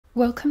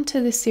Welcome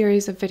to this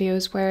series of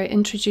videos where I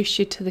introduce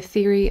you to the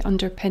theory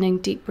underpinning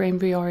deep brain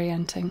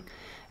reorienting,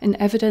 an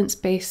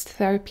evidence-based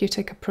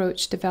therapeutic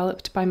approach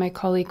developed by my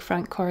colleague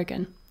Frank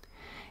Corrigan.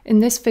 In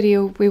this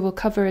video, we will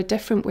cover a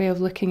different way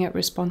of looking at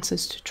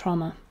responses to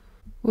trauma.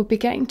 We'll be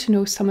getting to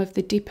know some of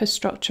the deepest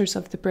structures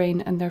of the brain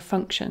and their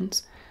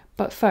functions,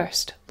 but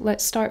first,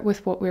 let's start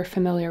with what we're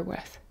familiar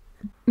with.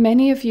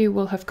 Many of you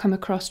will have come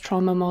across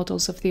trauma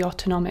models of the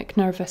autonomic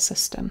nervous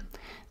system.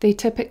 They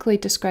typically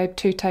describe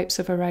two types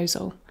of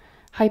arousal: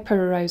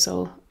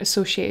 hyperarousal,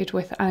 associated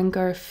with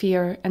anger,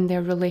 fear, and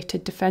their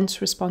related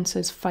defense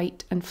responses,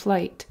 fight and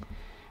flight,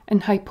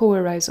 and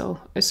hypoarousal,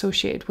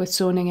 associated with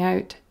zoning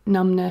out,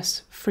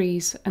 numbness,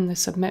 freeze, and the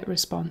submit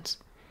response.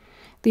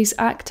 These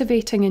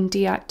activating and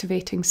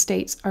deactivating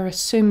states are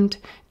assumed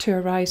to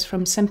arise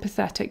from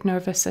sympathetic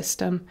nervous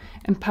system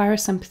and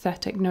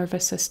parasympathetic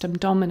nervous system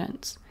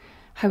dominance.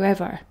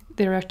 However,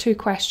 there are two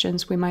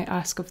questions we might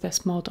ask of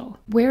this model.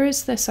 Where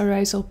is this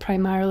arousal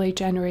primarily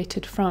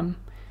generated from?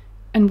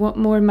 And what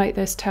more might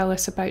this tell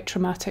us about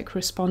traumatic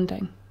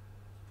responding?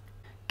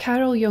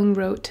 Carl Jung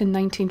wrote in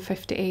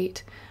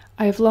 1958,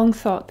 "I have long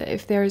thought that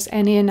if there is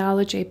any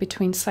analogy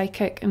between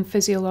psychic and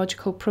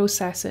physiological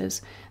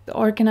processes, the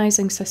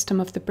organizing system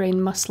of the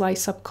brain must lie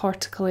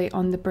subcortically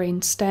on the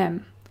brain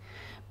stem.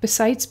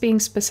 Besides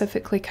being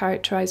specifically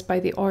characterized by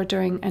the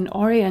ordering and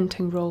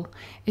orienting role,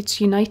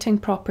 its uniting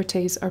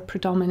properties are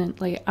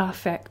predominantly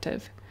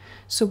affective.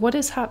 So what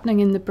is happening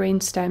in the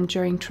brainstem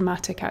during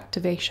traumatic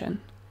activation?"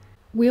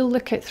 We'll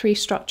look at three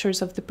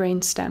structures of the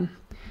brainstem: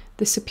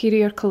 the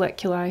superior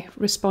colliculi,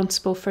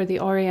 responsible for the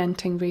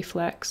orienting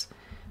reflex,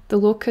 the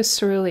locus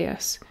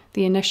ceruleus,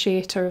 the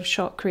initiator of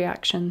shock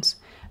reactions,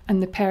 and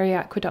the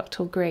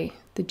periaqueductal gray,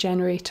 the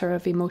generator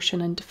of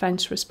emotion and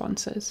defense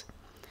responses.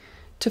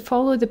 To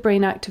follow the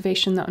brain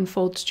activation that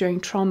unfolds during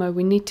trauma,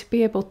 we need to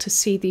be able to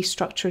see these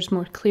structures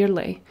more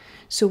clearly,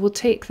 so we'll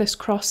take this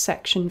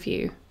cross-section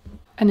view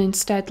and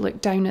instead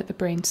look down at the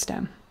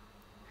brainstem.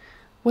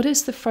 What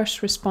is the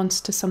first response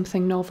to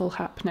something novel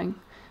happening?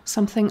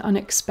 Something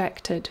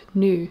unexpected,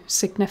 new,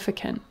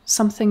 significant,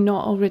 something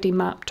not already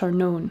mapped or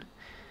known.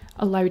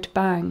 A loud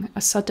bang, a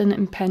sudden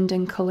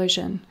impending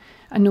collision,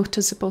 a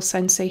noticeable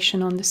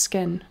sensation on the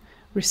skin,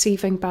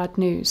 receiving bad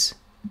news.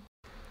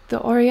 The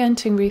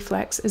orienting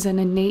reflex is an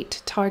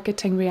innate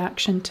targeting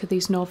reaction to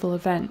these novel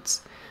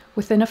events.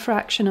 Within a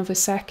fraction of a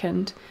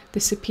second, the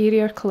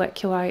superior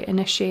colliculi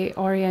initiate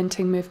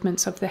orienting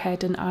movements of the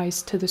head and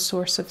eyes to the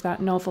source of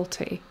that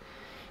novelty.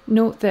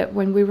 Note that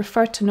when we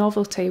refer to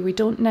novelty, we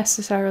don't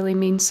necessarily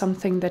mean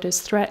something that is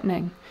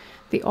threatening.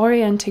 The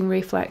orienting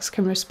reflex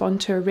can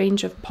respond to a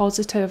range of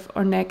positive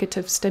or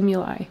negative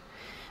stimuli.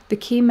 The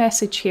key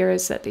message here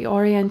is that the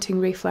orienting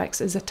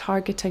reflex is a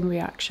targeting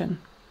reaction.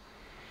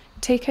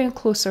 Taking a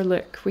closer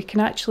look, we can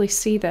actually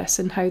see this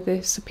in how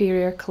the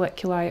superior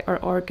colliculi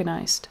are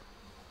organized.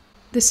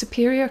 The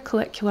superior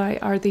colliculi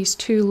are these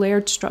two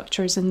layered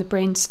structures in the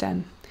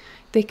brainstem.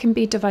 They can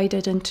be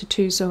divided into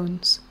two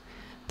zones.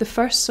 The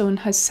first zone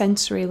has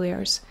sensory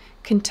layers,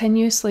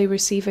 continuously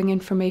receiving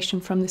information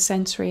from the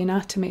sensory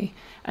anatomy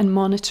and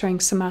monitoring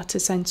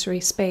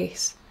somatosensory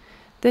space.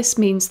 This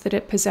means that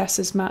it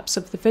possesses maps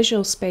of the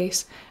visual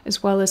space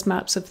as well as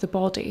maps of the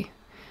body.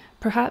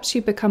 Perhaps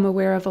you become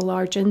aware of a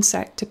large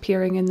insect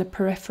appearing in the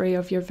periphery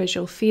of your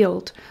visual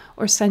field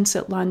or sense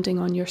it landing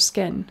on your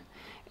skin.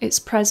 Its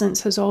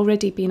presence has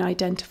already been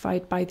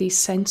identified by these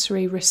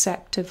sensory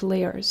receptive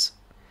layers.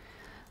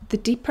 The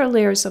deeper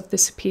layers of the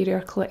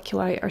superior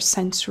colliculi are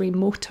sensory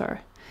motor.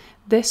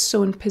 This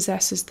zone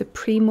possesses the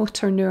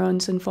premotor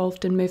neurons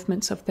involved in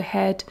movements of the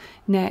head,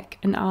 neck,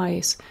 and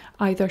eyes,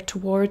 either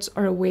towards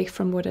or away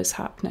from what is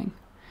happening.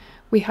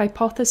 We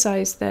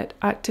hypothesize that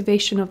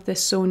activation of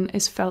this zone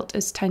is felt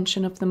as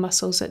tension of the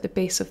muscles at the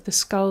base of the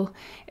skull,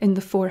 in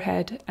the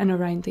forehead, and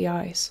around the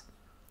eyes.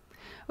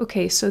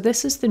 Okay, so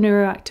this is the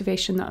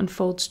neuroactivation that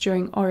unfolds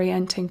during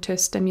orienting to a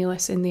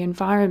stimulus in the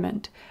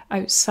environment,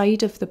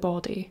 outside of the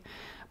body.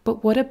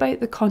 But what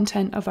about the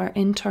content of our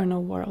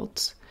internal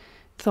worlds?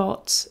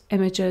 Thoughts,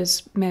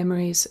 images,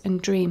 memories,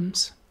 and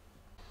dreams?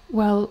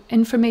 Well,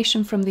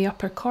 information from the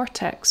upper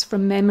cortex,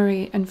 from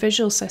memory and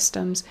visual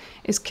systems,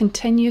 is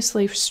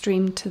continuously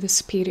streamed to the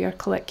superior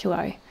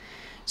colliculi.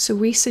 So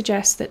we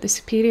suggest that the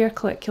superior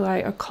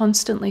colliculi are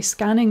constantly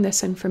scanning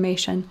this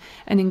information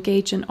and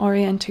engage in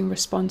orienting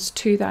response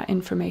to that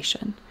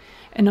information.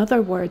 In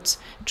other words,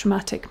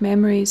 traumatic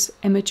memories,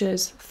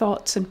 images,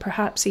 thoughts, and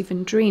perhaps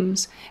even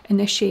dreams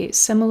initiate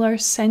similar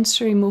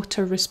sensory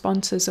motor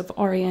responses of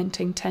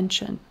orienting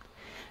tension.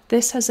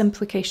 This has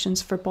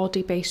implications for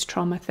body-based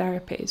trauma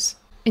therapies.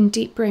 In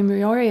deep brain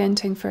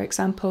reorienting, for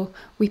example,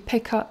 we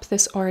pick up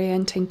this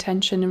orienting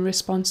tension in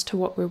response to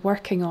what we're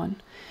working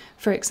on.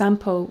 For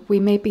example, we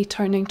may be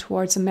turning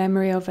towards a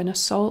memory of an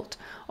assault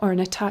or an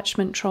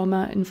attachment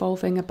trauma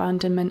involving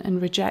abandonment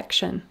and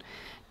rejection.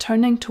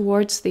 Turning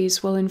towards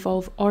these will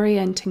involve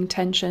orienting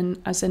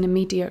tension as an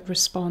immediate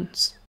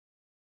response.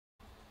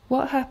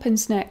 What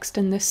happens next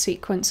in this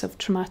sequence of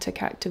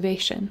traumatic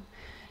activation?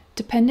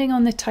 Depending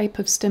on the type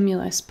of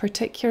stimulus,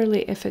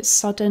 particularly if it's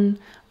sudden,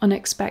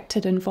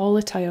 unexpected and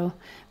volatile,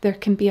 there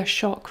can be a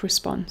shock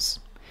response.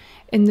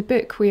 In the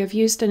book, we have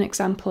used an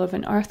example of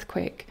an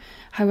earthquake.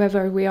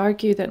 However, we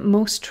argue that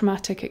most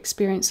traumatic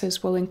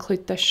experiences will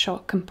include this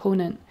shock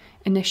component,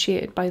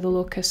 initiated by the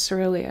locus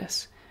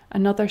coeruleus,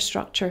 another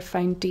structure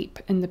found deep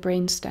in the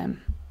brainstem.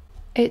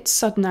 Its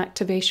sudden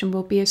activation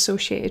will be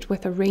associated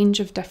with a range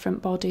of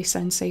different body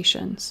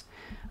sensations: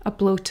 a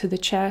blow to the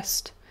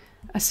chest,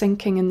 a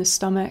sinking in the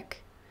stomach,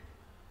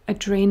 a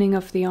draining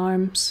of the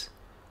arms,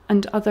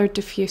 and other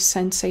diffuse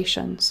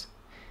sensations.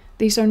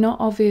 These are not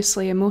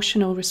obviously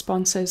emotional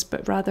responses,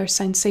 but rather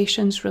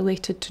sensations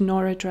related to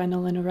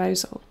noradrenaline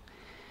arousal.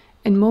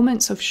 In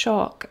moments of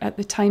shock, at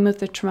the time of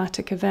the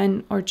traumatic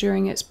event or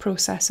during its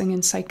processing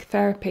in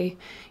psychotherapy,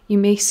 you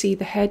may see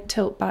the head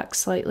tilt back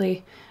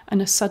slightly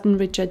and a sudden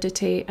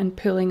rigidity and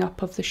pulling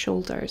up of the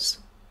shoulders.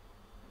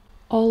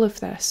 All of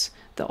this,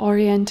 the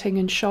orienting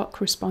and shock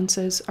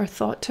responses, are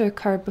thought to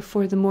occur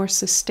before the more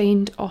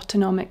sustained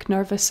autonomic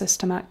nervous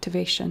system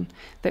activation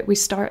that we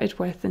started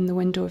with in the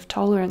window of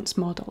tolerance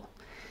model.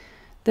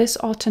 This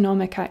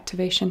autonomic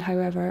activation,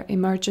 however,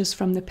 emerges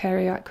from the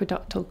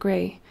periaqueductal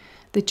grey,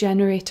 the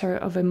generator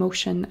of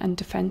emotion and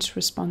defense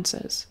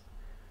responses.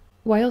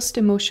 Whilst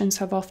emotions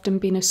have often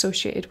been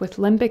associated with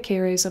limbic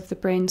areas of the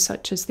brain,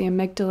 such as the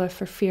amygdala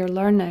for fear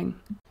learning,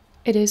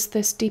 it is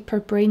this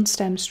deeper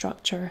brainstem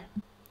structure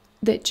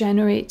that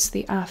generates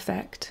the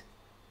affect.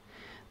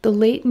 The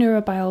late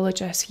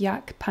neurobiologist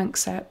Jaak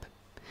Panksepp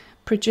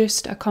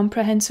produced a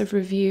comprehensive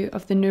review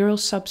of the neural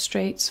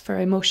substrates for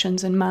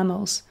emotions in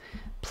mammals.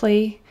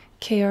 Play,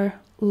 care,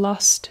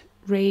 lust,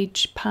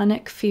 rage,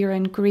 panic, fear,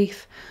 and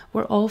grief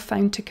were all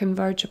found to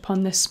converge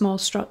upon this small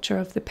structure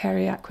of the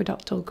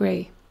periaqueductal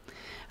grey.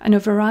 And a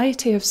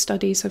variety of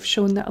studies have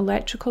shown that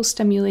electrical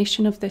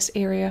stimulation of this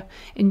area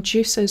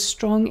induces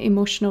strong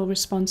emotional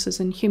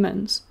responses in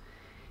humans.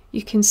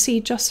 You can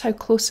see just how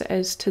close it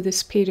is to the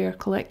superior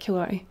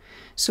colliculi.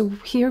 So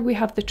here we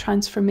have the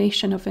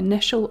transformation of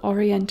initial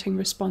orienting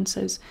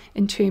responses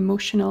into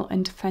emotional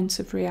and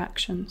defensive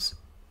reactions.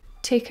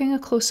 Taking a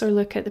closer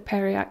look at the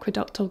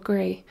periaqueductal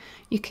grey,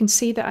 you can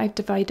see that I've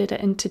divided it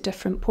into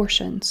different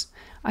portions.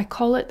 I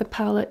call it the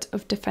palette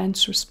of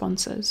defense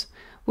responses.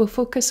 We'll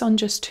focus on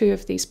just two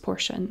of these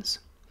portions.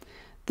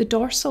 The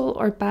dorsal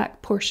or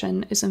back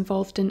portion is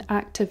involved in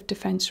active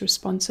defense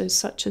responses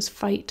such as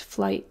fight,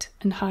 flight,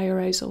 and high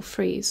arousal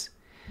freeze.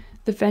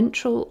 The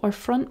ventral or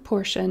front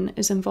portion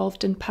is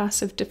involved in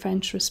passive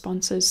defense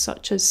responses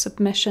such as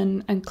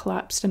submission and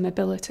collapsed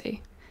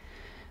immobility.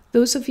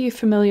 Those of you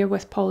familiar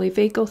with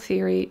polyvagal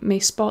theory may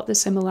spot the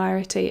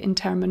similarity in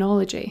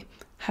terminology.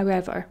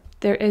 However,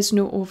 there is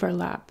no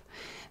overlap.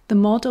 The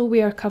model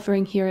we are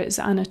covering here is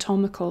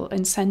anatomical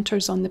and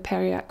centres on the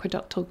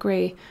periaqueductal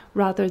grey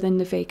rather than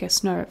the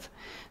vagus nerve.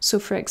 So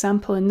for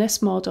example, in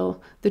this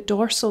model, the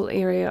dorsal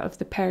area of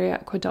the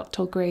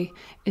periaqueductal grey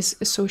is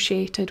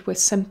associated with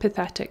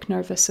sympathetic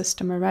nervous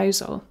system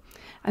arousal,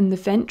 and the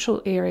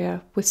ventral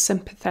area with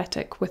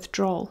sympathetic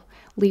withdrawal,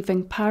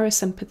 leaving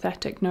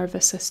parasympathetic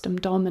nervous system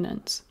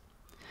dominance.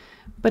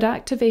 But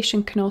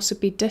activation can also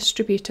be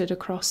distributed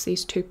across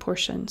these two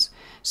portions,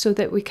 so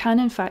that we can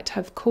in fact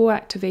have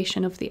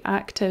co-activation of the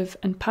active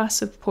and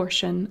passive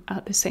portion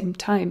at the same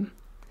time.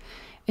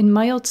 In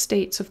mild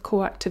states of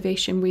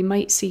co-activation, we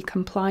might see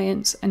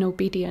compliance and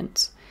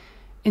obedience.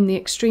 In the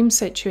extreme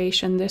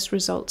situation, this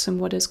results in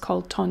what is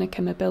called tonic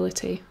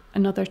immobility,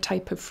 another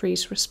type of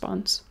freeze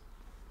response.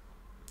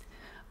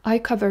 I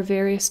cover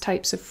various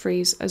types of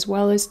freeze as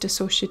well as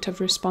dissociative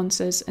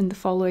responses in the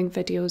following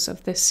videos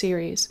of this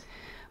series.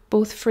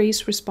 Both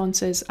freeze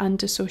responses and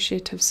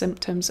dissociative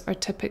symptoms are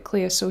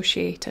typically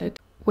associated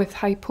with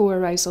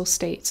hypoarousal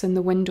states in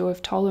the window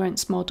of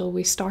tolerance model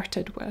we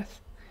started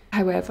with.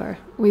 However,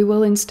 we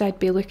will instead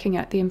be looking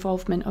at the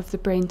involvement of the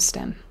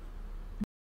brainstem.